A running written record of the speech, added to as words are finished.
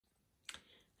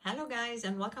Hello guys,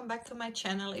 and welcome back to my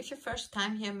channel. If you're first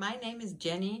time here, my name is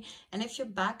Jenny, and if you're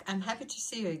back, I'm happy to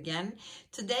see you again.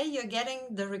 Today you're getting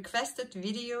the requested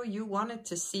video you wanted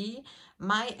to see,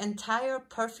 my entire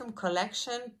perfume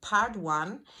collection part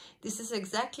 1. This is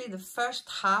exactly the first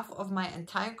half of my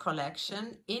entire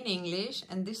collection in English,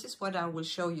 and this is what I will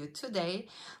show you today.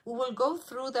 We will go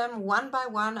through them one by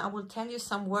one. I will tell you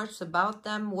some words about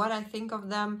them, what I think of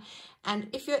them. And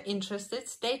if you're interested,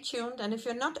 stay tuned. And if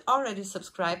you're not already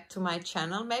subscribed to my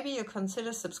channel, maybe you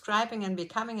consider subscribing and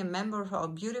becoming a member of our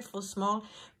beautiful small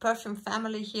perfume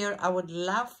family here. I would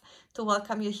love to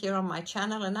welcome you here on my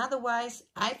channel. And otherwise,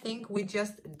 I think we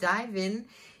just dive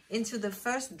into the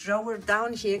first drawer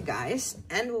down here, guys,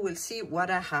 and we will see what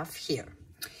I have here.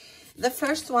 The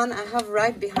first one I have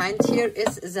right behind here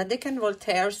is Zadig &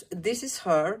 Voltaire's This Is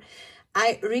Her.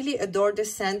 I really adore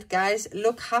this scent, guys.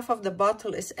 Look, half of the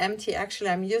bottle is empty.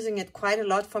 Actually, I'm using it quite a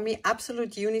lot. For me,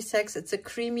 absolute unisex. It's a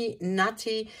creamy,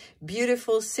 nutty,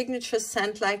 beautiful signature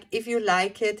scent. Like, if you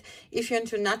like it, if you're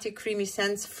into nutty, creamy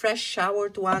scents, fresh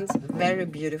showered ones, very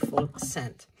beautiful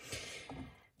scent.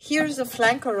 Here's a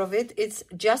flanker of it. It's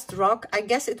Just Rock. I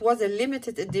guess it was a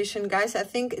limited edition, guys. I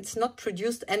think it's not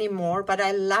produced anymore, but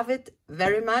I love it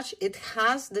very much. It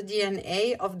has the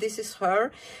DNA of This Is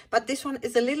Her, but this one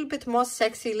is a little bit more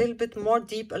sexy, a little bit more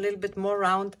deep, a little bit more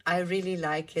round. I really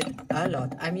like it a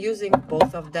lot. I'm using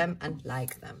both of them and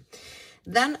like them.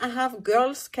 Then I have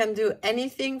Girls Can Do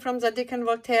Anything from Zadig &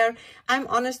 Voltaire. I'm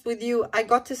honest with you, I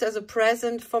got this as a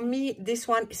present. For me, this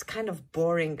one is kind of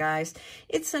boring, guys.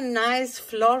 It's a nice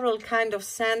floral kind of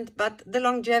scent, but the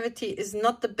longevity is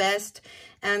not the best,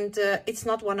 and it's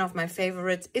not one of my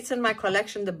favorites. It's in my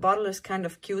collection. The bottle is kind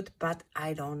of cute, but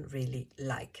I don't really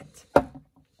like it.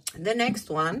 The next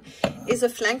one is a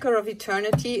flanker of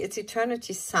Eternity. It's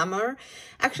Eternity Summer.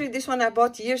 Actually, this one I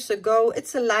bought years ago.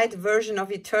 It's a light version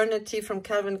of Eternity from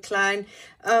Calvin Klein.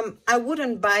 I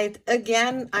wouldn't buy it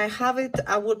again. I have it.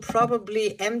 I would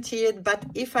probably empty it, but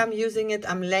if I'm using it,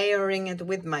 I'm layering it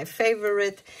with my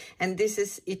favorite. And this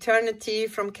is Eternity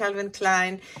from Calvin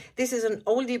Klein. This is an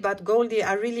oldie but goldie.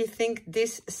 I really think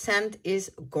this scent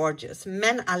is gorgeous.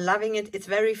 Men are loving it. It's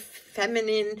very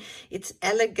feminine. It's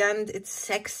elegant. It's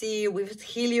sexy with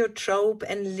heliotrope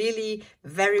and lily.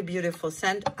 Very beautiful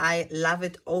scent. I love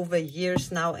it over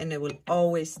years now, and it will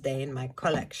always stay in my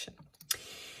collection.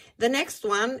 The next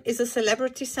one is a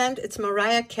celebrity scent. It's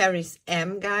Mariah Carey's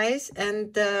M, guys.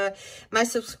 And my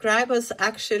subscribers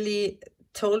actually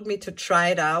told me to try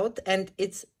it out, and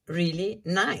it's really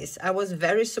nice. I was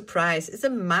very surprised. It's a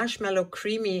marshmallow,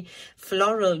 creamy,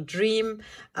 floral dream.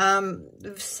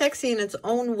 Sexy in its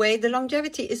own way. The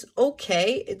longevity is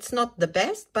okay. It's not the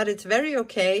best, but it's very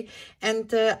okay.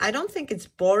 And I don't think it's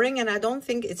boring, and I don't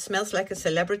think it smells like a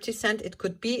celebrity scent. It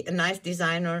could be a nice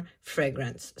designer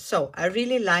fragrance. So I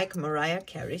really like Mariah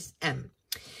Carey's M.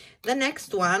 The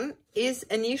next one is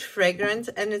a niche fragrance,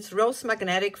 and it's Rose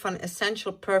Magnetic from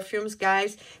Essential Perfumes,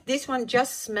 guys. This one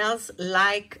just smells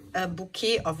like a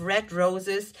bouquet of red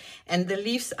roses, and the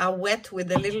leaves are wet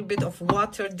with a little bit of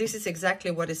water. This is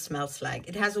exactly what it smells like.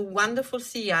 It has a wonderful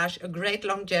sillage, a great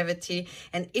longevity,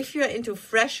 and if you're into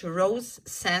fresh rose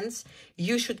scents,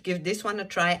 you should give this one a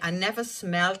try. I never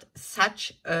smelled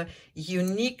such a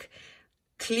unique,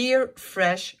 clear,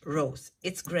 fresh rose.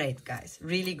 It's great, guys.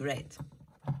 Really great.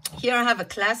 Here I have a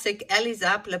classic,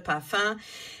 Elisab Le Parfum.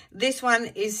 This one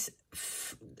is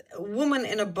Woman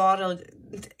in a Bottle.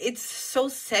 It's so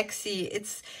sexy.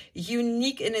 It's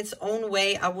unique in its own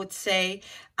way, I would say.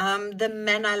 The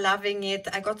men are loving it.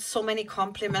 I got so many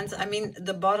compliments. I mean,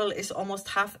 the bottle is almost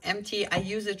half empty. I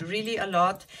use it really a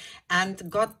lot and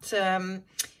got...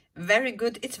 very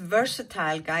good. It's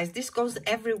versatile, guys. This goes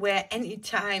everywhere,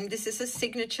 anytime. This is a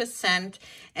signature scent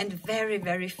and very,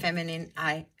 very feminine.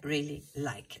 I really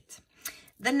like it.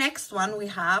 The next one we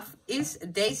have is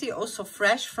Daisy Oh So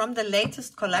Fresh from the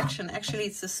latest collection. Actually,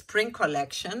 it's a spring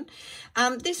collection.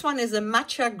 This one is a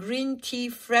matcha green tea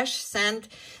fresh scent.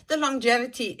 The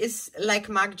longevity is like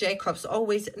Marc Jacobs,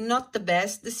 always not the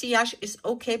best. The sillage is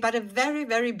okay, but a very,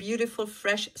 very beautiful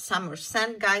fresh summer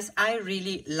scent, guys. I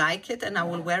really like it, and I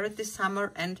will wear it this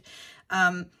summer. And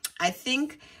I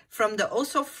think from the Oh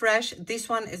So Fresh, this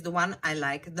one is the one I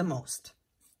like the most.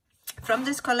 From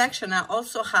this collection, I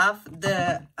also have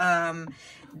the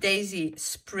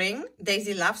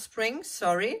Daisy Love Spring,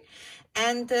 sorry.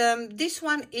 And this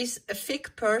one is a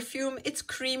fig perfume. It's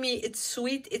creamy, it's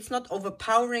sweet, it's not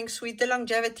overpowering sweet. The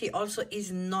longevity also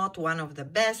is not one of the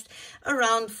best,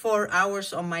 around 4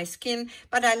 hours on my skin.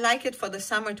 But I like it for the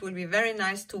summer. It will be very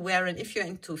nice to wear. And if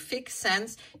you're into fig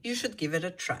scents, you should give it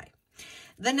a try.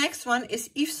 The next one is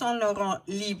Yves Saint Laurent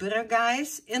Libre,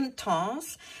 guys,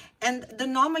 Intense. And the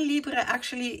normal Libre,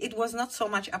 actually, it was not so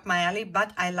much up my alley,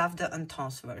 but I love the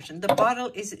Intense version. The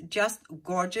bottle is just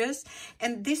gorgeous.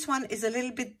 And this one is a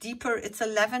little bit deeper. It's a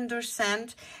lavender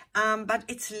scent, but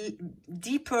it's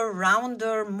deeper,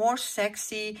 rounder, more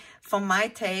sexy for my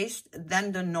taste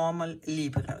than the normal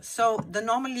Libre. So the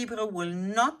normal Libre will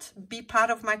not be part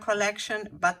of my collection,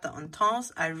 but the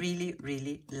Intense I really,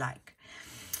 really like.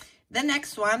 The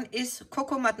next one is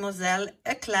Coco Mademoiselle,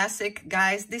 a classic,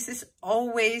 guys. This is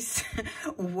always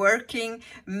working.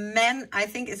 Men, I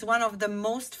think, is one of the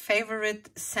most favorite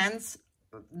scents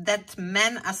that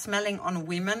men are smelling on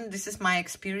women. This is my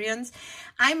experience.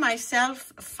 I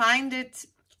myself find it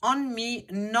on me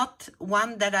not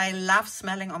one that I love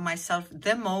smelling on myself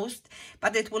the most,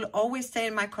 but it will always stay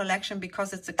in my collection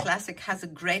because it's a classic, has a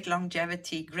great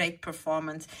longevity, great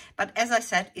performance. But as I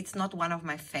said, it's not one of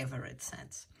my favorite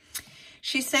scents.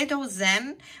 Shiseido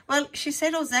Zen. Well,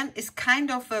 Shiseido Zen is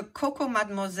kind of a Coco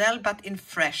Mademoiselle, but in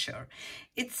fresher.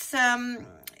 It's,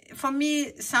 for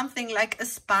me, something like a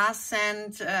spa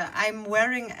scent I'm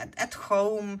wearing at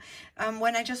home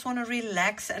when I just want to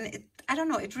relax. And I don't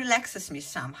know, it relaxes me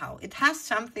somehow. It has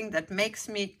something that makes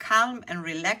me calm and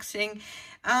relaxing.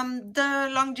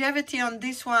 The longevity on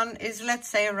this one is, let's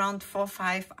say, around 4 or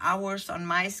 5 hours on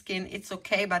my skin. It's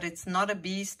okay, but it's not a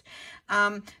beast.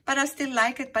 But I still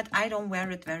like it, but I don't wear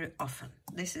it very often.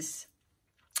 This is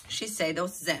Shiseido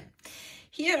Zen.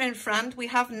 Here in front, we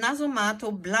have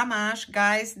Nasomato Blamage,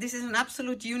 guys. This is an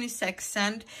absolute unisex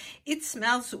scent. It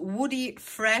smells woody,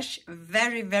 fresh,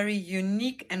 very, very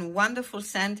unique and wonderful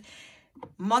scent.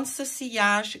 Monster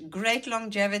sillage, great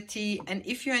longevity, and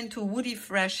if you're into woody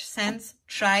fresh scents,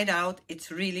 try it out. It's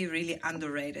really, really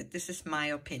underrated. This is my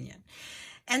opinion.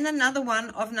 And another one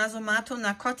of Nasomato,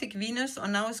 Narcotic Venus, or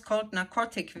now it's called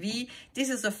Narcotic V. This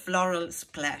is a floral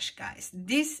splash, guys.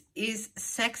 This is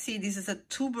sexy. This is a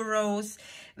tuberose,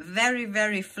 very,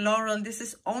 very floral. This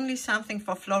is only something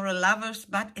for floral lovers,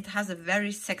 but it has a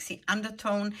very sexy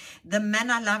undertone. The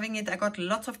men are loving it. I got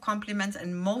lots of compliments,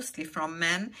 and mostly from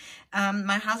men.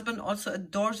 My husband also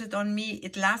adores it on me.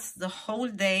 It lasts the whole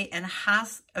day and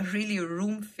has a really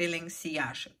room-filling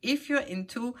sillage. If you're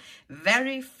into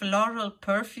very floral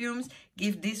perfumes,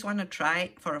 give this one a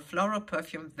try for a floral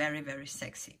perfume. Very, very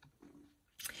sexy.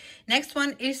 Next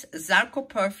one is Zarco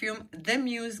Perfume, the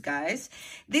Muse, guys.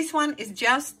 This one is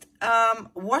just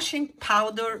washing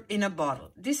powder in a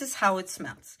bottle. This is how it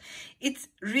smells. It's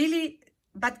really,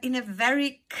 but in a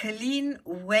very clean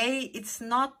way.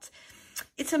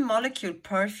 It's a molecule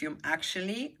perfume,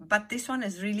 actually, but this one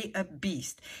is really a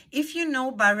beast. If you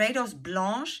know Barredo's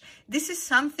Blanche, this is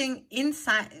something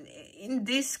inside in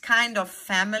this kind of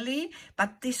family,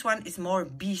 but this one is more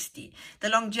beastie. The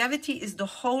longevity is the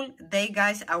whole day,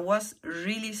 guys. I was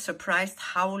really surprised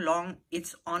how long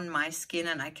it's on my skin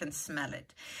and I can smell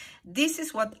it. This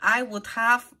is what I would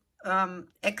have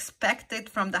expected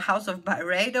from the house of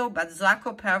Byredo, but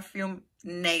Zarco Perfume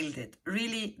nailed it.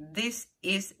 Really, this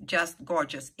is just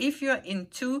gorgeous. If you're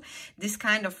into this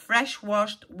kind of fresh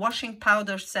washed washing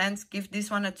powder scents, give this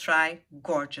one a try.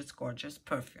 Gorgeous, gorgeous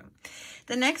perfume.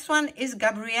 The next one is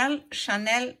Gabrielle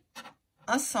Chanel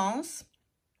Essence.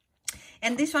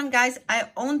 And this one, guys,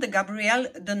 I own the Gabrielle,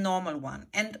 the normal one.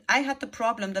 And I had the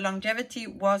problem, the longevity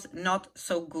was not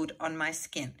so good on my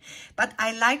skin. But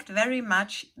I liked very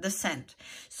much the scent.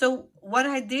 So what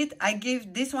I did, I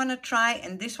gave this one a try,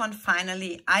 and this one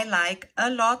finally I like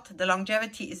a lot. The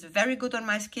longevity is very good on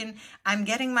my skin. I'm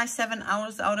getting my 7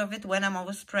 hours out of it when I'm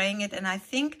overspraying it. And I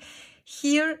think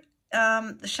here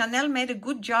Chanel made a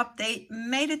good job. They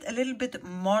made it a little bit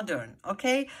modern,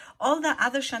 okay? All the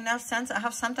other Chanel scents, I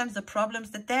have sometimes the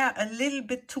problems that they are a little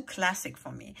bit too classic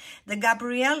for me. The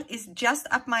Gabrielle is just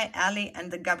up my alley,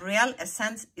 and the Gabrielle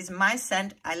Essence is my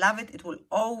scent. I love it. It will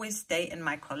always stay in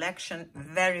my collection.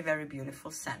 Very, very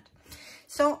beautiful scent.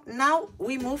 So now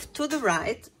we move to the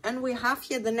right, and we have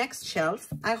here the next shelf.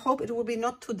 I hope it will be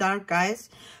not too dark, guys.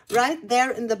 Right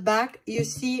there in the back, you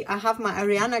see I have my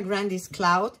Ariana Grande's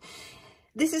Cloud.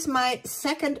 This is my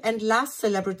second and last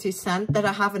celebrity scent that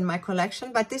I have in my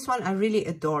collection, but this one I really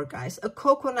adore, guys. A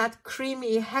coconut,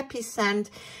 creamy, happy scent.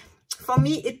 For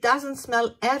me, it doesn't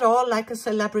smell at all like a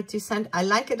celebrity scent. I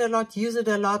like it a lot, use it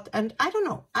a lot, and I don't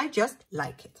know, I just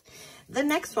like it. The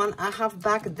next one I have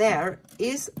back there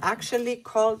is actually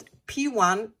called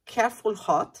P1 Careful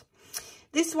Hot.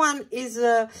 This one is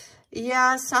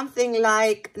something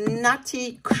like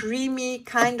nutty, creamy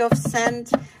kind of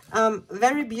scent.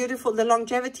 Very beautiful. The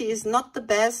longevity is not the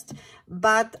best,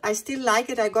 but I still like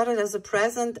it. I got it as a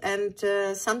present, and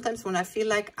sometimes when I feel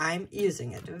like I'm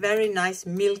using it. Very nice,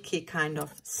 milky kind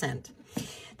of scent.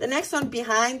 The next one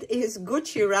behind is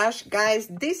Gucci Rush. Guys,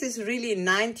 this is really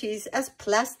 90s, as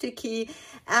plasticky,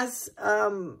 as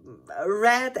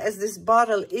red as this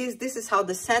bottle is. This is how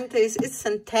the scent is. It's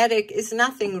synthetic. It's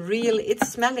nothing real. It's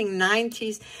smelling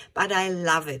 90s, but I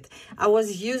love it. I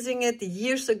was using it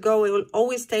years ago. It will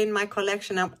always stay in my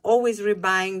collection. I'm always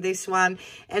rebuying this one.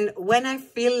 And when I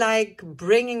feel like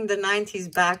bringing the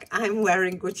 90s back, I'm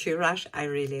wearing Gucci Rush. I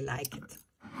really like it.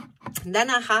 Then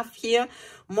I have here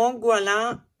Mon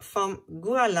Guerlain from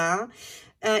Guerlain.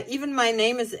 Even my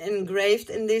name is engraved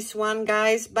in this one,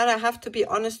 guys, but I have to be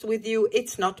honest with you,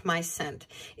 it's not my scent.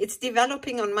 It's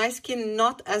developing on my skin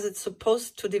not as it's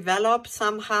supposed to develop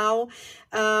somehow.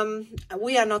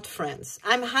 We are not friends.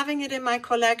 I'm having it in my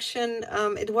collection.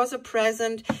 It was a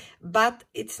present, but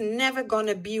it's never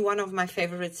gonna be one of my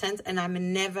favorite scents, and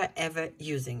I'm never ever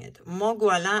using it. Mon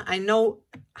Guerlain, I know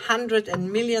hundreds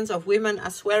and millions of women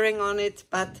are swearing on it,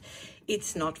 but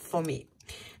it's not for me.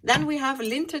 Then we have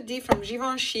L'Interdit from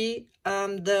Givenchy,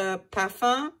 the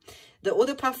Parfum, the Eau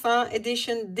de Parfum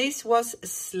edition. This was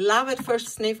love at first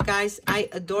sniff, guys. I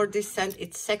adore this scent.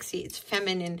 It's sexy, it's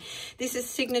feminine. This is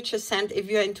signature scent if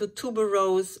you're into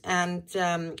tuberose and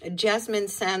jasmine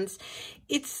scents.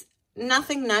 It's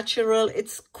nothing natural.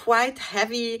 It's quite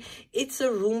heavy. It's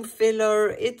a room filler.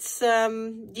 It's,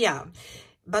 yeah.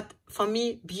 But for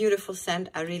me, beautiful scent.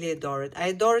 I really adore it. I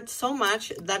adore it so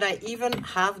much that I even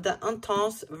have the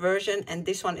Intense version, and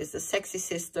this one is the Sexy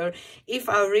Sister. If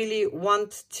I really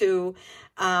want to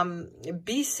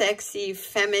be sexy,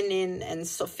 feminine, and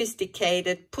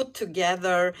sophisticated, put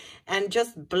together, and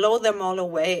just blow them all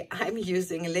away, I'm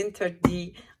using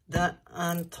L'Interdit, the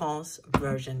Intense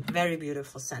version. Very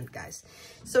beautiful scent, guys.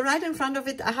 So right in front of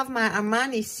it, I have my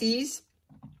Armani C's.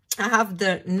 I have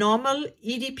the normal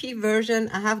EDP version,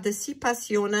 I have the C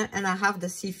Passione, and I have the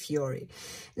C Fiori.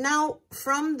 Now,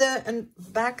 from the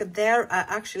back there, I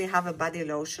actually have a body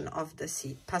lotion of the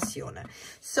C Passione.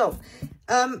 So,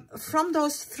 from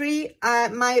those three,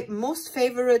 my most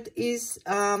favorite is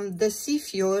the C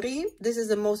Fiori. This is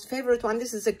the most favorite one.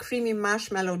 This is a creamy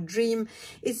marshmallow dream.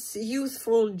 It's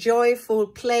youthful, joyful,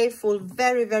 playful,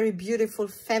 very, very beautiful,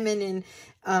 feminine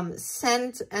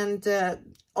scent, and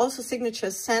also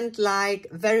signature scent, like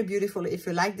very beautiful if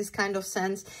you like this kind of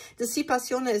scents. The C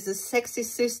Passione is a Sexy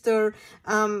Sister.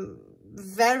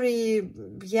 Very,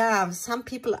 yeah, some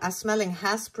people are smelling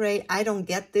hairspray. I don't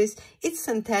get this. It's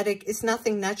synthetic. It's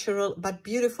nothing natural, but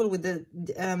beautiful with the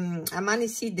Armani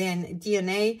C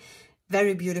DNA.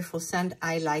 Very beautiful scent.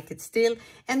 I like it still.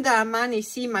 And the Armani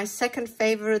C, my second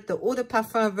favorite, the Eau de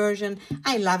Parfum version.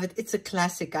 I love it. It's a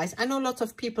classic, guys. I know lots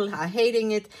of people are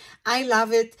hating it. I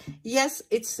love it. Yes,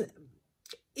 it's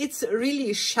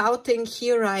really shouting,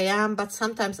 here I am, but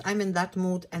sometimes I'm in that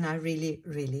mood and I really,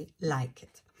 really like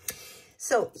it.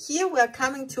 So here we are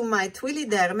coming to my Tuiles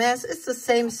d'Hermès. It's the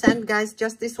same scent, guys,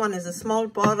 just this one is a small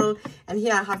bottle. And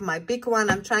here I have my big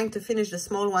one. I'm trying to finish the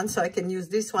small one so I can use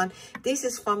this one. This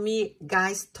is, for me,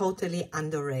 guys, totally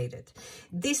underrated.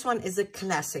 This one is a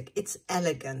classic. It's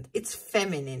elegant. It's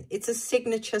feminine. It's a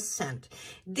signature scent.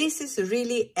 This is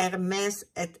really Hermès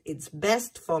at its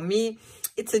best for me.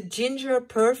 It's a ginger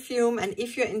perfume, and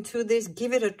if you're into this,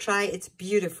 give it a try. It's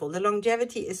beautiful. The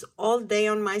longevity is all day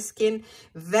on my skin.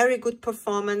 Very good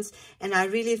performance, and I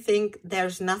really think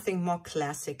there's nothing more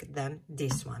classic than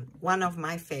this one. One of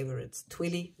my favorites,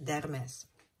 Tuiles d'Hermès.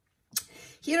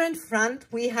 Here in front,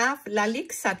 we have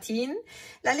Lalique Satin.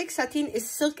 Lalique Satin is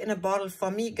silk in a bottle for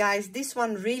me, guys. This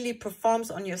one really performs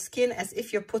on your skin as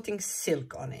if you're putting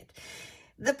silk on it.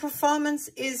 The performance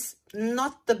is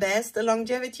not the best. The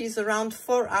longevity is around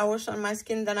 4 hours on my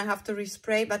skin. Then I have to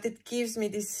respray, but it gives me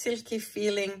this silky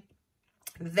feeling,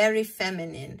 very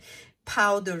feminine,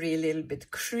 powdery, a little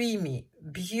bit creamy,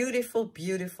 beautiful,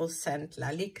 beautiful scent,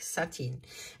 Lalique Satin.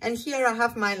 And here I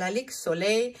have my Lalique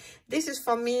Soleil. This is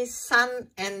for me sun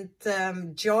and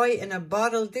joy in a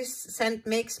bottle. This scent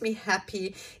makes me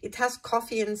happy. It has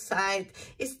coffee inside.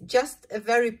 It's just a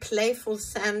very playful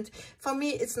scent. For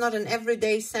me, it's not an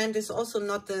everyday scent. It's also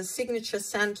not the signature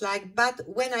scent like, but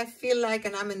when I feel like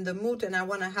and I'm in the mood and I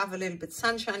want to have a little bit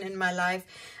sunshine in my life,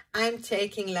 I'm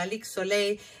taking Lalique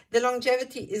Soleil. The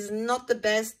longevity is not the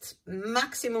best,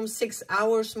 maximum 6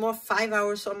 hours, more 5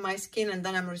 hours on my skin, and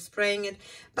then I'm respraying it.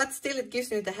 But still, it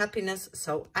gives me the happiness,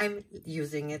 so I'm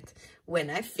using it when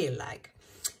I feel like.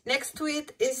 Next to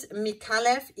it is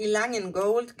Micallef Ylang in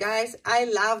Gold. Guys, I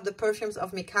love the perfumes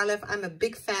of Micallef. I'm a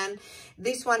big fan.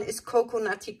 This one is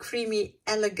coconutty, creamy,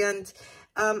 elegant,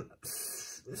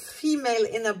 female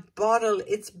in a bottle.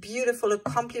 It's beautiful, a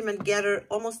compliment getter.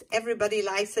 Almost everybody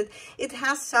likes it. It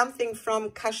has something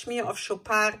from Cashmere of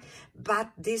Chopard,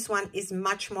 but this one is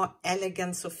much more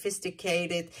elegant,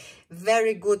 sophisticated,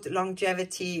 very good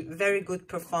longevity, very good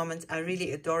performance. I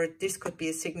really adore it. This could be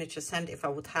a signature scent. If I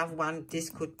would have one, this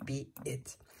could be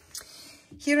it.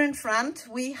 Here in front,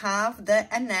 we have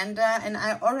the Ananda, and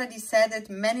I already said it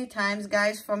many times,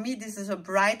 guys. For me, this is a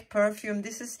bright perfume.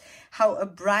 This is how a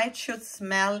bride should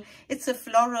smell. It's a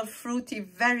floral, fruity,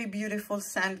 very beautiful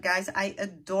scent, guys. I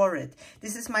adore it.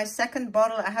 This is my second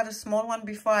bottle. I had a small one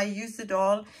before. I used it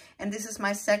all, and this is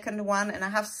my second one, and I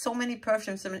have so many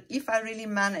perfumes. I mean, if I really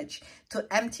manage to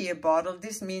empty a bottle,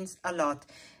 this means a lot.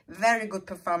 Very good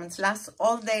performance, lasts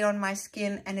all day on my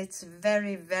skin, and it's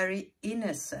very, very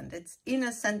innocent. It's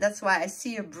innocent. That's why I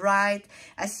see a bright,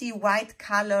 I see white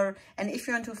color, and if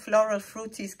you're into floral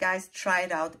fruities, guys, try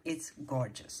it out. It's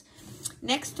gorgeous.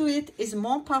 Next to it is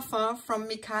Mon Parfum from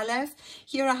Micallef.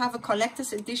 Here I have a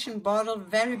collector's edition bottle,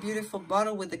 very beautiful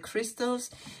bottle with the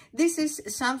crystals. This is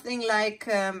something like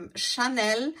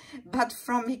Chanel, but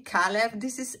from Micallef.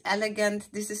 This is elegant,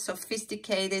 this is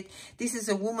sophisticated. This is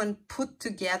a woman put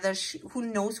together who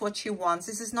knows what she wants.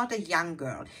 This is not a young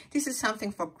girl. This is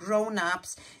something for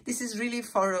grown-ups. This is really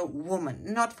for a woman,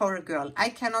 not for a girl. I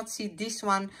cannot see this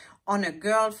one on a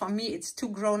girl. For me, it's too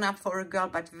grown up for a girl,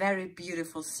 but very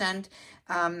beautiful scent.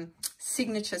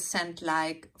 Signature scent,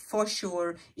 like, for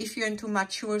sure. If you're into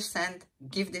mature scent,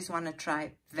 give this one a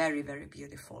try. Very, very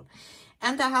beautiful.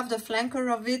 And I have the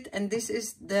flanker of it, and this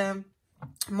is the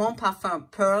Mon Parfum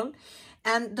Pearl.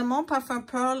 And the Mon Parfum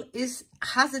Pearl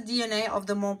has the DNA of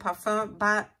the Mon Parfum,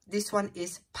 but this one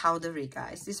is powdery,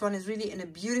 guys. This one is really in a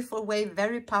beautiful way,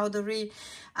 very powdery.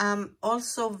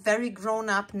 Also very grown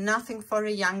up, nothing for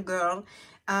a young girl,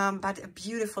 but a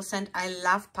beautiful scent. I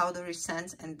love powdery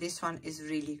scents, and this one is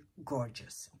really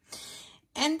gorgeous.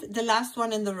 And the last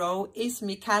one in the row is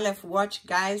Micallef Watch,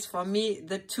 guys. For me,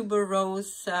 the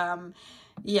tuberose,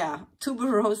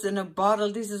 tuberose in a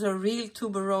bottle. This is a real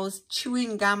tuberose,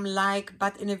 chewing gum like,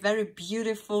 but in a very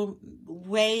beautiful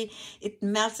way. It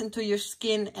melts into your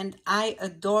skin, and I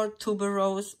adore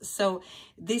tuberose. So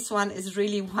this one is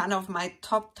really one of my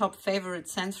top favorite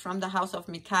scents from the house of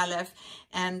Micallef.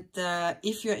 And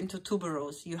if you're into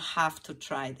tuberose, you have to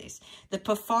try this. The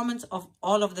performance of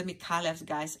all of the Micallefs,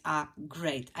 guys, are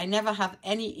great. I never have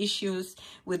any issues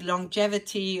with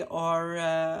longevity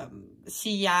or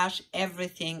sillage.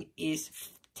 Everything is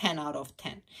 10 out of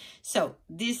 10. So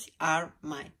these are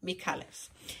my Micallefs.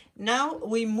 Now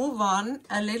we move on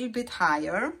a little bit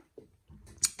higher.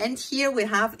 And here we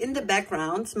have in the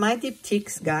background my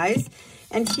diptychs, guys.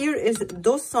 And here is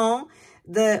Dossan,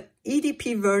 the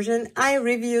EDP version. I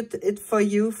reviewed it for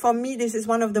you. For me, this is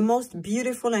one of the most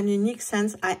beautiful and unique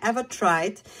scents I ever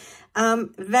tried.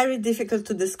 Very difficult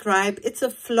to describe. It's a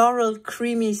floral,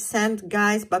 creamy scent,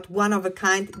 guys, but one of a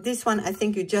kind. This one, I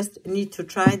think you just need to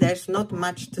try. There's not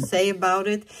much to say about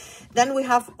it. Then we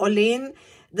have Olene,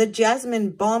 the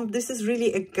Jasmine Bomb. This is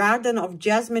really a garden of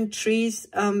jasmine trees.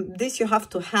 This you have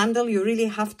to handle. You really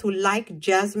have to like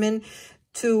jasmine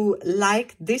to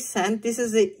like this scent. This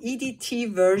is the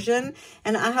EDT version,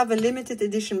 and I have a limited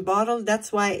edition bottle.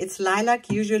 That's why it's lilac.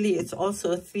 Usually it's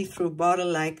also a see-through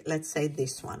bottle, like, let's say,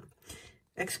 this one.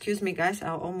 Excuse me, guys,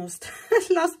 I almost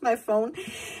lost my phone.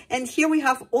 And here we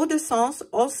have Eau d'Essence,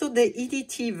 also the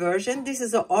EDT version. This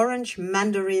is an orange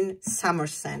mandarin summer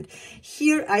scent.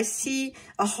 Here I see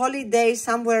a holiday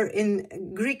somewhere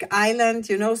in Greek island,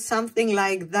 you know, something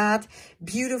like that.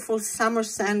 Beautiful summer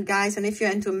scent, guys. And if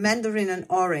you're into mandarin and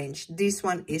orange, this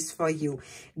one is for you.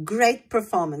 Great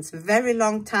performance, very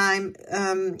long time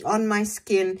on my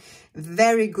skin.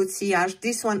 Very good sillage.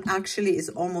 This one actually is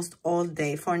almost all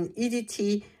day. For an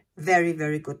EDT, very,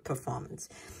 very good performance.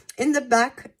 In the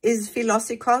back is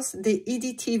Philosikos, the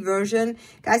EDT version.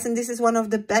 Guys, and this is one of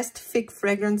the best fig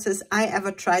fragrances I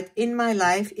ever tried in my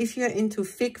life. If you're into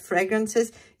fig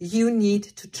fragrances, you need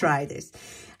to try this.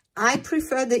 I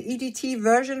prefer the EDT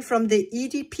version from the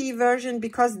EDP version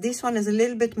because this one is a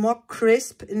little bit more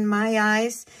crisp in my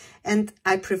eyes, and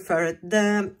I prefer it.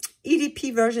 The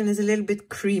EDP version is a little bit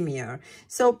creamier.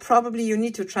 So probably you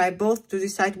need to try both to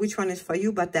decide which one is for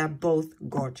you, but they're both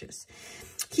gorgeous.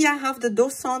 Here I have the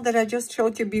Dossan that I just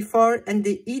showed you before, and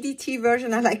the EDT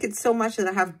version. I like it so much that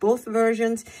I have both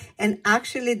versions, and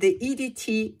actually the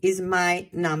EDT is my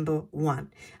 #1.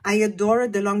 I adore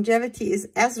it. The longevity is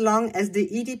as long as the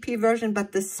EDP version,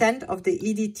 but the scent of the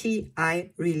EDT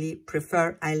I really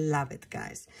prefer. I love it,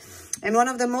 guys. And one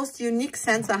of the most unique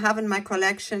scents I have in my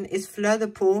collection is Fleur de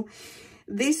Peau.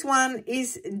 This one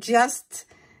is just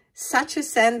such a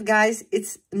scent, guys,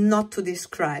 it's not to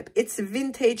describe. It's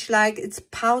vintage-like, it's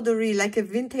powdery, like a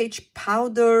vintage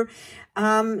powder,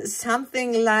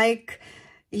 something like,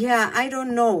 yeah, I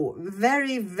don't know,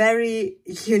 very, very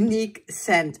unique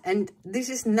scent. And this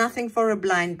is nothing for a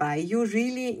blind buy. You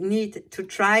really need to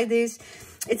try this.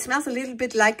 It smells a little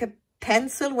bit like a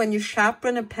pencil when you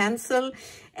sharpen a pencil,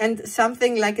 and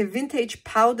something like a vintage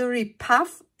powdery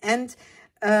puff and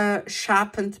a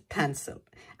sharpened pencil.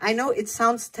 I know it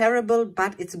sounds terrible,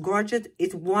 but it's gorgeous.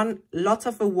 It won lots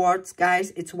of awards,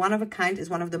 guys. It's one of a kind. It's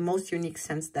one of the most unique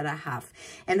scents that I have.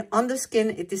 And on the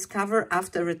skin, it discovers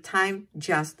after a time,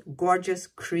 just gorgeous,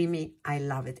 creamy. I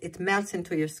love it. It melts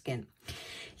into your skin.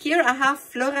 Here I have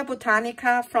Flora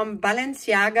Botanica from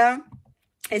Balenciaga.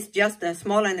 It's just a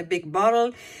small and a big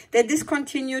bottle. They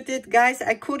discontinued it, guys.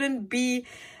 I couldn't be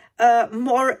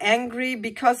more angry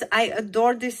because I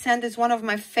adore this scent. It's one of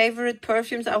my favorite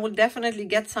perfumes. I will definitely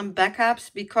get some backups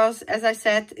because, as I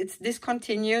said, it's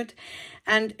discontinued,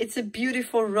 and it's a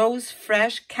beautiful rose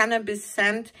fresh cannabis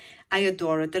scent. I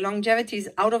adore it. The longevity is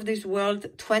out of this world,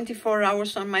 24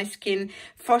 hours on my skin.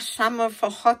 For summer, for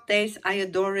hot days, I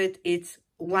adore it. It's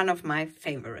one of my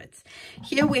favorites.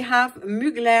 Here we have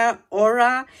Mugler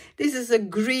Aura. This is a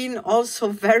green, also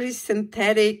very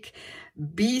synthetic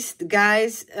beast,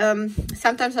 guys.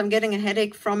 Sometimes I'm getting a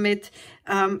headache from it.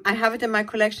 I have it in my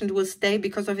collection. It will stay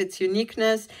because of its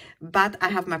uniqueness, but I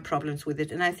have my problems with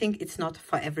it, and I think it's not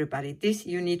for everybody. This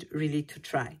you need really to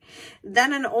try.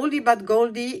 Then an oldie but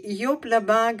goldie, Yop La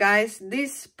Bain, guys.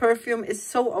 This perfume is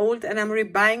so old, and I'm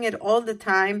rebuying it all the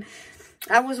time.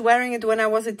 I was wearing it when I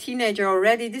was a teenager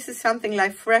already. This is something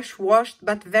like fresh washed,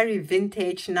 but very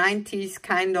vintage, 90s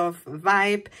kind of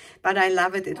vibe. But I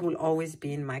love it. It will always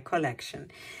be in my collection.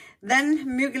 Then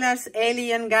Mugler's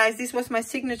Alien, guys. This was my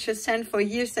signature scent for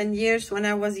years and years when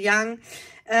I was young.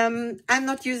 I'm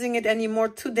not using it anymore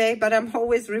today, but I'm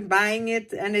always rebuying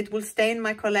it. And it will stay in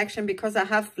my collection because I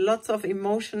have lots of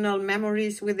emotional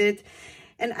memories with it.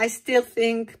 And I still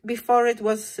think before it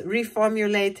was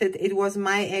reformulated, it was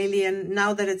my Alien.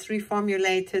 Now that it's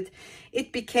reformulated,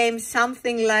 it became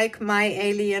something like my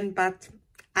Alien, but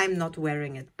I'm not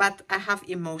wearing it. But I have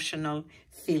emotional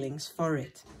feelings for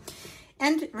it.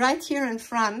 And right here in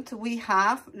front, we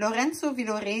have Lorenzo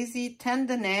Villoresi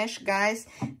Tendre Neige, guys.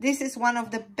 This is one of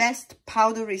the best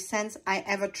powdery scents I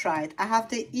ever tried. I have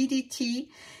the EDT,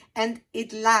 and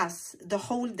it lasts the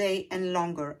whole day and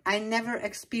longer. I never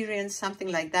experienced something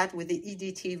like that with the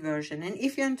EDT version. And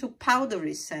if you're into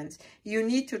powdery scents, you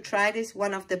need to try this.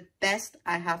 One of the best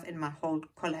I have in my whole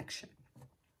collection.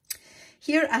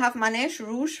 Here I have Manège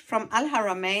Rouge from Al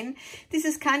Haramain. This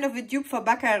is kind of a dupe for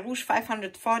Baccarat Rouge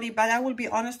 540, but I will be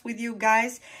honest with you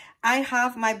guys. I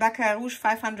have my Baccarat Rouge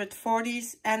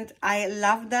 540s and I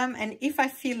love them. And if I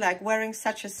feel like wearing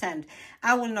such a scent,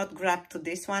 I will not grab to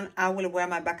this one. I will wear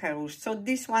my Baccarat Rouge. So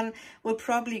this one will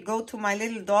probably go to my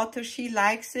little daughter. She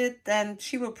likes it and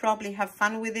she will probably have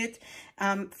fun with it.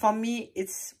 For me,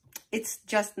 it's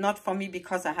just not for me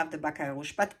because I have the Baccarat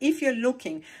Rouge. But if you're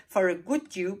looking for a good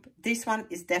dupe, this one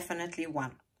is definitely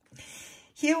one.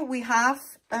 Here we have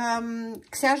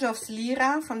Xerjoff's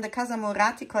Lira from the Casa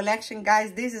Moratti collection.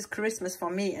 Guys, this is Christmas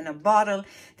for me in a bottle.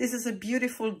 This is a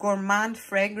beautiful gourmand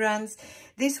fragrance.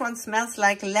 This one smells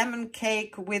like lemon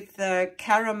cake with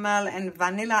caramel and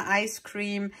vanilla ice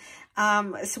cream,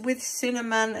 with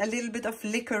cinnamon, a little bit of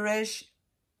licorice.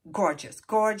 Gorgeous,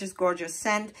 gorgeous, gorgeous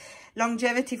scent.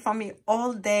 Longevity for me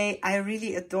all day. I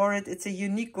really adore it. It's a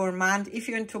unique gourmand. If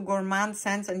you're into gourmand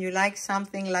scents and you like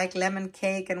something like lemon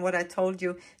cake and what I told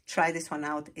you, try this one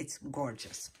out. It's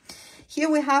gorgeous. Here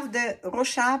we have the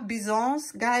Rochard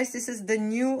Bisons. Guys, this is the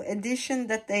new edition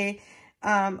that they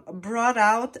brought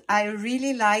out. I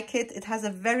really like it. It has a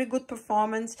very good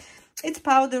performance. It's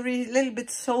powdery, a little bit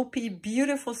soapy,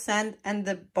 beautiful scent, and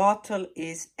the bottle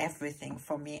is everything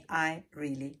for me. I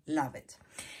really love it.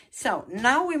 So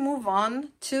now we move on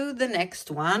to the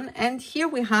next one. And here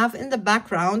we have in the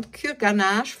background Cure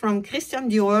Ganache from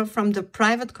Christian Dior from the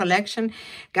private collection.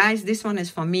 Guys, this one is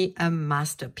for me a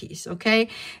masterpiece, okay?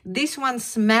 This one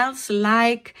smells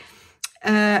like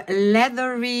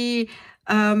leathery,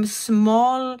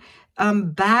 small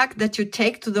bag that you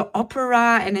take to the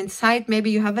opera, and inside maybe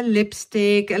you have a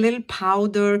lipstick, a little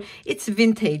powder. It's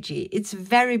vintagey. It's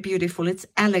very beautiful. It's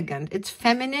elegant. It's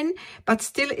feminine, but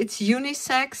still it's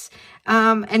unisex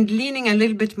and leaning a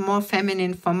little bit more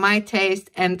feminine for my taste.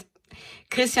 And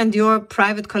Christian Dior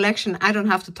private collection, I don't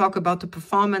have to talk about the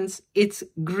performance. It's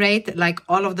great, like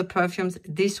all of the perfumes.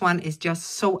 This one is just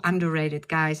so underrated,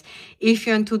 guys. If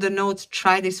you're into the notes,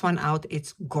 try this one out.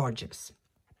 It's gorgeous.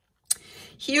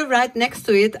 Here right next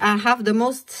to it, I have the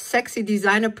most sexy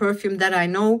designer perfume that I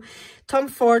know. Tom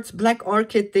Ford's Black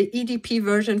Orchid, the EDP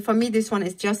version. For me, this one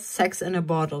is just sex in a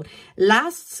bottle.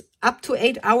 Lasts up to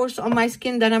 8 hours on my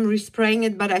skin, then I'm respraying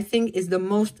it, but I think is the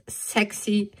most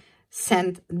sexy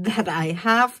scent that I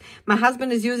have. My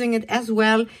husband is using it as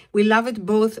well. We love it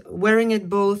both, wearing it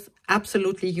both.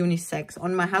 Absolutely unisex.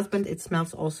 On my husband, it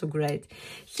smells also great.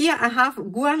 Here I have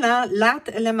Guerlain L'Art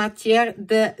et la Matière,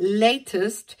 the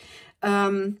latest,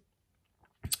 actually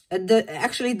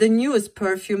the newest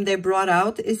perfume they brought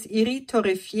out is Iris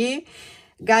Torréfié.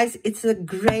 Guys, it's a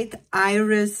great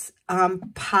iris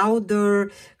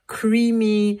powder,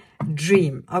 creamy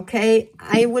dream. Okay,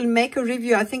 I will make a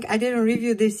review. I think I didn't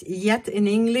review this yet in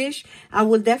English. I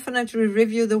will definitely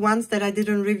review the ones that I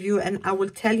didn't review, and I will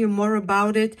tell you more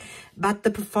about it. But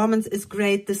the performance is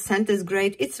great, the scent is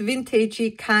great. It's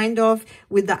vintagey kind of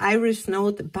with the iris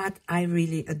note, but I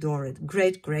really adore it.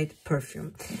 Great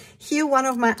perfume. Here, one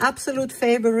of my absolute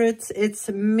favorites, it's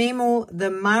Memo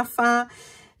the Marfa.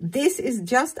 This is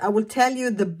just, I will tell you,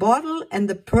 the bottle and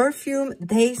the perfume,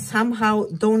 they somehow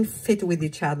don't fit with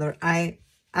each other.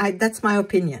 That's my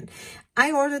opinion.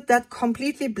 I ordered that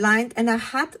completely blind, and I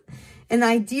had an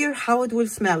idea how it will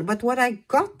smell, but what I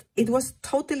got, it was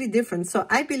totally different. So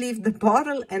I believe the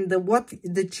bottle and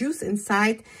the juice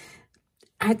inside,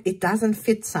 it doesn't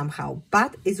fit somehow,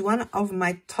 but it's one of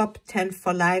my top 10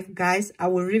 for life, guys. I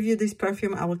will review this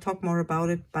perfume. I will talk more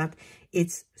about it, but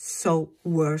it's so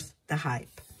worth the hype.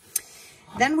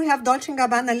 Then we have Dolce &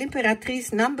 Gabbana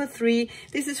L'Imperatrice number 3.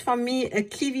 This is for me a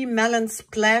kiwi melon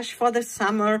splash for the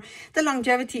summer. The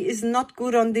longevity is not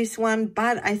good on this one,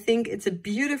 but I think it's a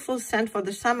beautiful scent for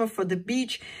the summer, for the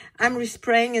beach. I'm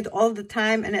respraying it all the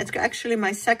time, and it's actually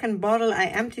my second bottle. I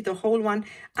emptied the whole one.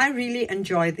 I really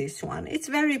enjoy this one. It's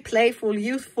very playful,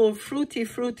 youthful, fruity,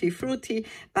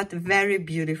 but very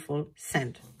beautiful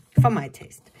scent for my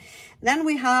taste. Then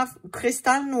we have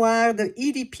Cristal Noir, the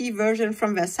EDP version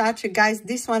from Versace. Guys,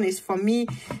 this one is for me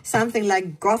something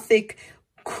like gothic,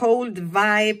 cold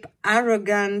vibe,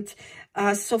 arrogant,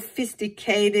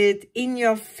 sophisticated, in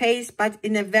your face, but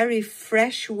in a very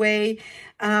fresh way.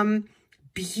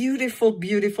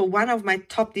 Beautiful. One of my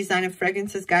top designer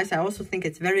fragrances, guys. I also think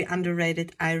it's very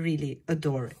underrated. I really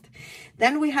adore it.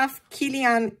 Then we have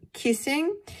Kilian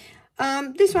Kissing.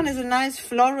 This one is a nice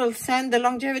floral scent. The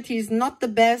longevity is not the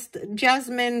best.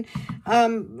 Jasmine,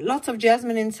 lots of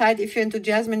jasmine inside. If you're into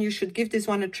jasmine, you should give this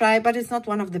one a try, but it's not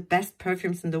one of the best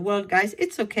perfumes in the world, guys.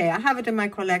 It's okay. I have it in my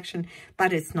collection,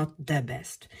 but it's not the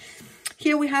best.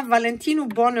 Here we have Valentino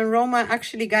Bon Aroma.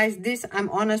 Actually, guys, this, I'm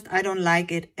honest, I don't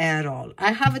like it at all.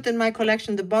 I have it in my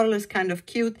collection. The bottle is kind of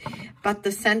cute, but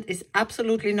the scent is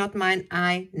absolutely not mine.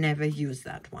 I never use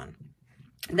that one.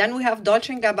 Then we have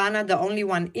Dolce & Gabbana, the only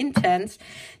one intense.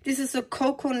 This is a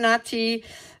coconutty,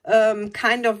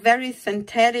 kind of very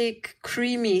synthetic,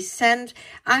 creamy scent.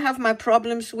 I have my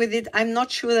problems with it. I'm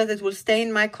not sure that it will stay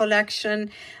in my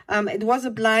collection. It was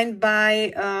a blind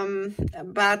buy,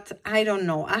 but I don't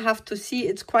know. I have to see.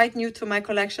 It's quite new to my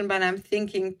collection, but I'm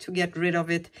thinking to get rid of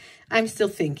it. I'm still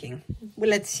thinking. Well,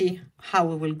 let's see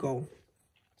how it will go.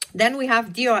 Then we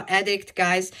have Dior Addict,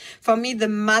 guys. For me, the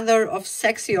mother of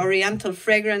sexy oriental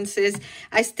fragrances.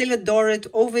 I still adore it.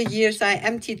 Over years, I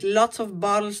emptied lots of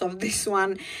bottles of this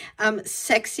one.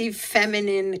 Sexy,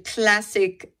 feminine,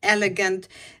 classic, elegant.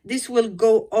 This will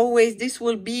go always. This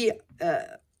will be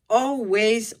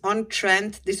always on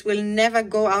trend. This will never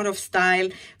go out of style.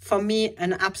 For me,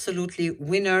 an absolutely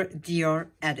winner, Dior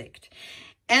Addict.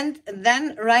 And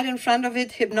then right in front of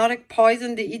it, Hypnotic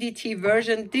Poison, the EDT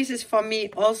version. This is for me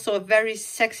also very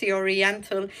sexy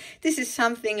oriental. This is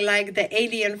something like the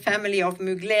alien family of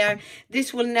Mugler.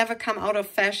 This will never come out of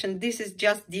fashion. This is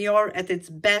just Dior at its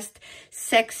best.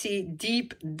 Sexy,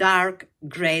 deep, dark,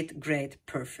 great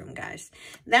perfume, guys.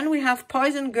 Then we have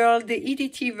Poison Girl, the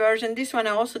EDT version. This one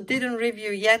I also didn't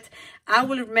review yet. I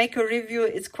will make a review.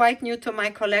 It's quite new to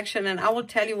my collection, and I will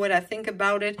tell you what I think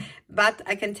about it. But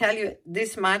I can tell you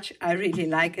this much, I really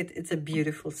like it. It's a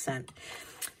beautiful scent.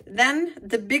 Then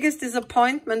the biggest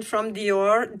disappointment from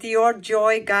Dior, Dior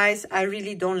Joy, guys. I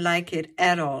really don't like it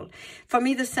at all. For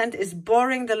me, the scent is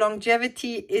boring. The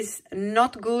longevity is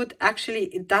not good. Actually,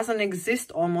 it doesn't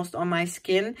exist almost on my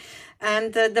skin.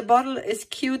 And the bottle is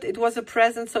cute. It was a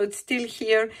present, so it's still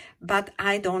here. But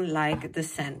I don't like the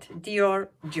scent. Dior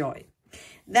Joy.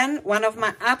 Then one of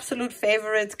my absolute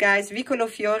favorites, guys, Vicolo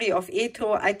Fiori of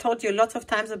Etro. I told you lots of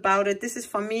times about it. This is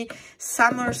for me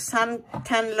summer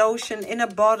suntan lotion in a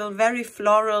bottle, very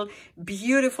floral,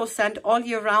 beautiful scent all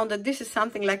year round. And this is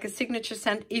something like a signature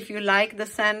scent. If you like the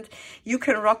scent, you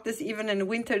can rock this even in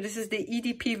winter. This is the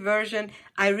EDP version.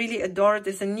 I really adore it.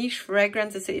 It's a niche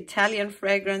fragrance. It's an Italian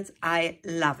fragrance. I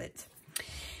love it.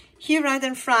 Here right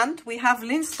in front, we have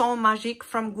L'Instant Magique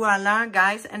from Guerlain,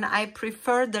 guys, and I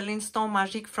prefer the L'Instant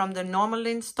Magique from the normal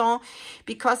L'Instant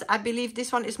because I believe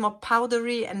this one is more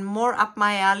powdery and more up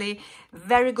my alley.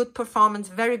 Very good performance,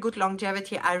 very good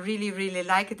longevity. I really, really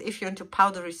like it. If you're into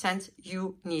powdery scents,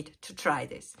 you need to try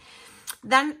this.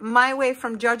 Then My Way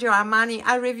from Giorgio Armani.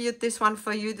 I reviewed this one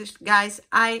for you, guys.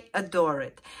 I adore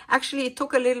it. Actually, it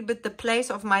took a little bit the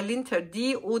place of my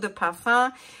L'Interdit Eau de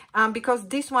Parfum because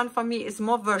this one for me is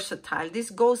more versatile. This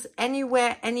goes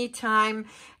anywhere, anytime.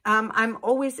 I'm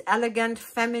always elegant,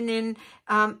 feminine.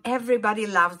 Everybody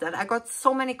loves that. I got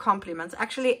so many compliments.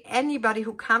 Actually, anybody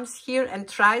who comes here and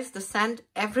tries the scent,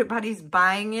 everybody's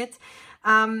buying it.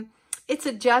 It's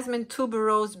a jasmine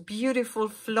tuberose, beautiful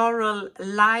floral,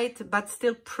 light, but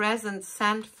still present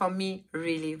scent. For me,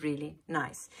 really, really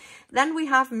nice. Then we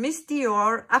have Miss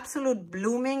Dior, Absolute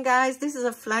Blooming, guys. This is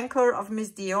a flanker of Miss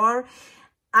Dior.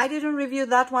 I didn't review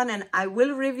that one and I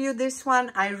will review this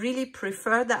one. I really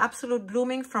prefer the Absolute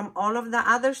Blooming from all of the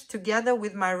others together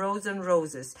with my Rose and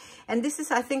Roses. And this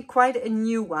is, I think, quite a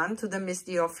new one to the Miss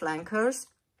Dior flankers.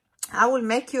 I will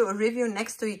make you a review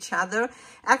next to each other.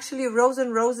 Actually, Rose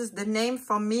and Roses, the name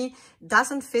for me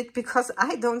doesn't fit because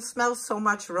I don't smell so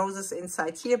much roses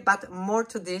inside here, but more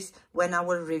to this when I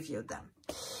will review them.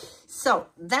 So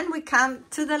then we come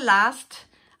to the last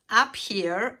up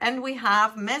here and we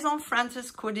have Maison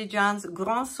Francis Kurkdjian's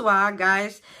Grand Soir,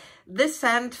 guys. This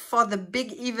scent for the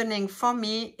big evening for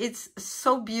me, it's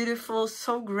so beautiful,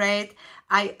 so great.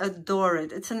 I adore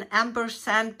it. It's an amber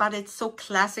scent, but it's so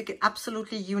classic,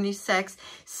 absolutely unisex,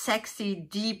 sexy,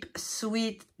 deep,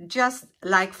 sweet, just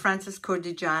like Francis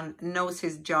Kurkdjian knows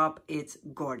his job. It's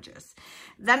gorgeous.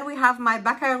 Then we have my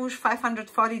Baccarat Rouge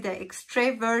 540, the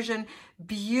extrait version.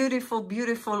 Beautiful,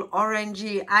 beautiful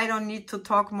orangey. I don't need to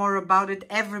talk more about it.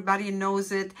 Everybody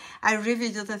knows it. I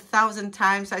reviewed it 1,000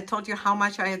 times. I told you how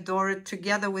much I adore it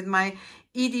together with my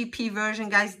EDP version,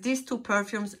 guys. These two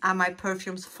perfumes are my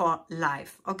perfumes for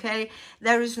life, okay?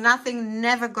 There is nothing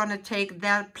never gonna take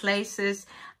their places.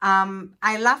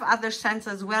 I love other scents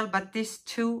as well, but these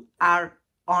two are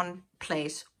on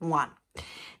place one.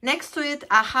 Next to it,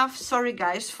 I have, sorry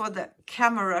guys for the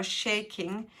camera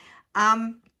shaking,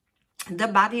 the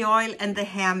body oil and the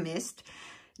hair mist.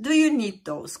 Do you need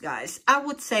those, guys? I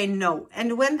would say no.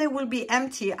 And when they will be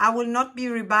empty, I will not be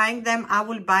rebuying them. I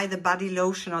will buy the body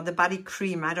lotion or the body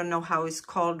cream. I don't know how it's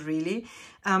called really,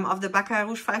 of the Baccarat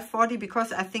Rouge 540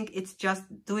 because I think it's just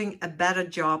doing a better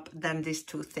job than these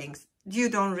two things. You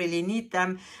don't really need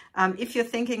them. If you're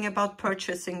thinking about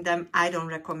purchasing them, I don't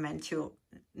recommend you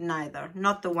neither.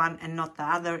 Not the one and not the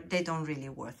other. They don't really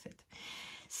worth it.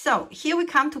 So here we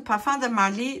come to Parfum de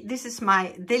Marly. This is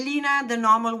my Delina, the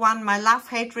normal one, my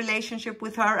love-hate relationship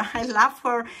with her. I love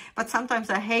her, but sometimes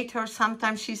I hate her.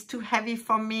 Sometimes she's too heavy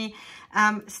for me.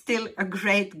 Still a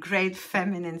great, great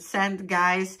feminine scent,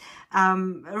 guys.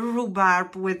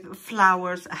 Rhubarb with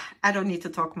flowers. I don't need to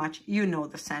talk much. You know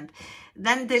the scent.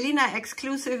 Then Delina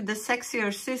Exclusive, the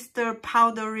sexier sister,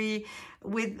 powdery,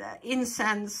 with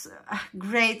incense,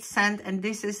 great scent, and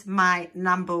this is my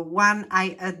number one.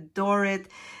 I adore it.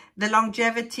 The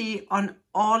longevity on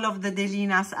all of the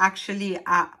Delinas actually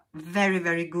are very,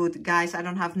 very good, guys. I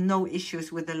don't have no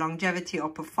issues with the longevity or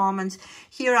performance.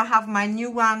 Here I have my new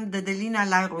one, the Delina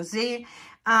La Rosée.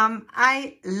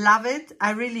 I love it.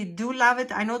 I really do love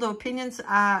it. I know the opinions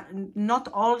are not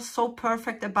all so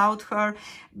perfect about her,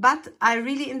 but I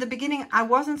really, in the beginning, I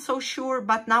wasn't so sure,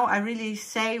 but now I really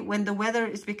say when the weather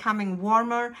is becoming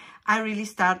warmer, I really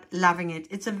start loving it.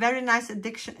 It's a very nice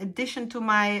addition to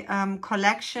my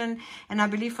collection, and I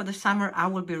believe for the summer, I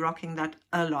will be rocking that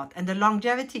a lot. And the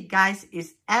longevity, guys,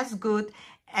 is as good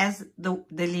as the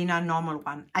Delina normal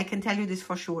one. I can tell you this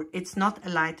for sure. It's not a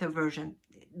lighter version.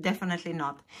 Definitely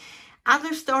not.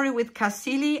 Other story with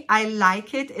Cassili, I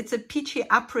like it. It's a peachy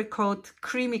apricot,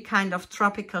 creamy kind of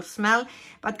tropical smell.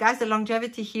 But guys, the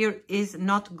longevity here is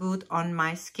not good on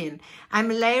my skin. I'm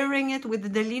layering it with the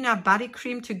Delina body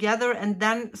cream together, and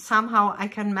then somehow I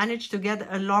can manage to get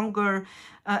a longer,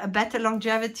 a better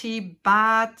longevity.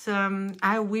 But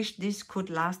I wish this could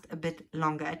last a bit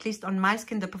longer. At least on my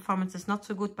skin, the performance is not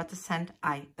so good, but the scent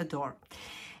I adore.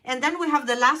 And then we have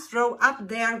the last row up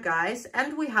there, guys.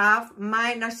 And we have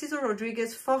my Narciso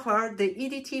Rodriguez for her, the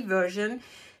EDT version.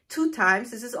 2 times.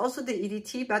 This is also the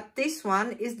EDT, but this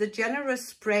one is the Generous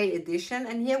Spray edition.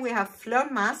 And here we have Fleur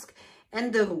Mask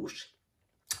and the Rouge.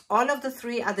 All of the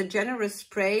 3 are the Generous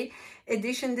Spray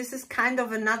edition. This is kind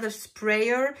of another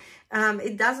sprayer.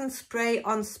 It doesn't spray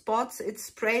on spots. It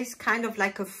sprays kind of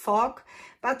like a fog.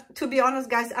 But to be honest,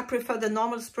 guys, I prefer the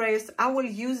normal sprayers. I will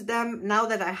use them now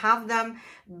that I have them.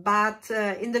 But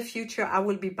in the future, I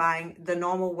will be buying the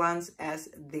normal ones as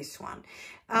this one.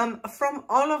 From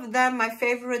all of them, my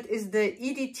favorite is the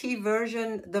EDT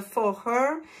version, the For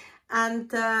Her. And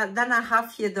then I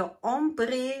have here the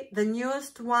Ombre, the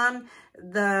newest one,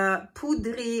 the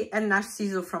Poudre, and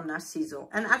Narciso from Narciso.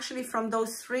 And actually from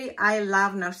those 3, I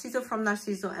love Narciso from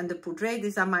Narciso and the Poudre.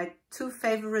 These are my 2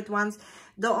 favorite ones.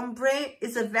 The Ombre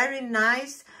is a very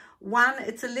nice one.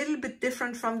 It's a little bit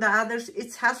different from the others.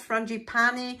 It has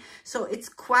frangipani, so it's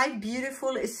quite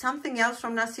beautiful. It's something else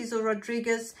from Narciso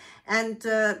Rodriguez. And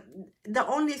the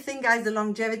only thing, guys, the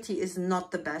longevity is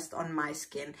not the best on my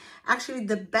skin. Actually,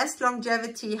 the best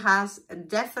longevity has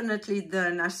definitely the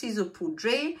Narciso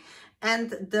Poudre and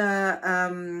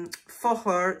the For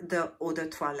Her, the Eau de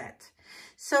Toilette.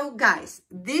 So, guys,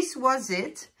 this was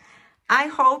it. I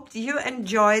hope you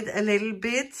enjoyed a little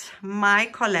bit my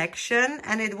collection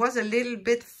and it was a little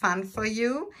bit fun for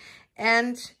you.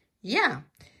 And yeah,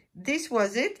 this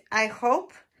was it. I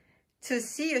hope to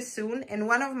see you soon in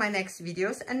one of my next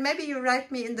videos. And maybe you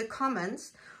write me in the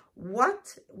comments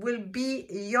what will be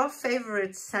your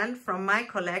favorite scent from my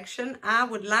collection. I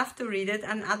would love to read it,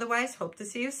 and otherwise hope to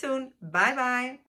see you soon. Bye bye.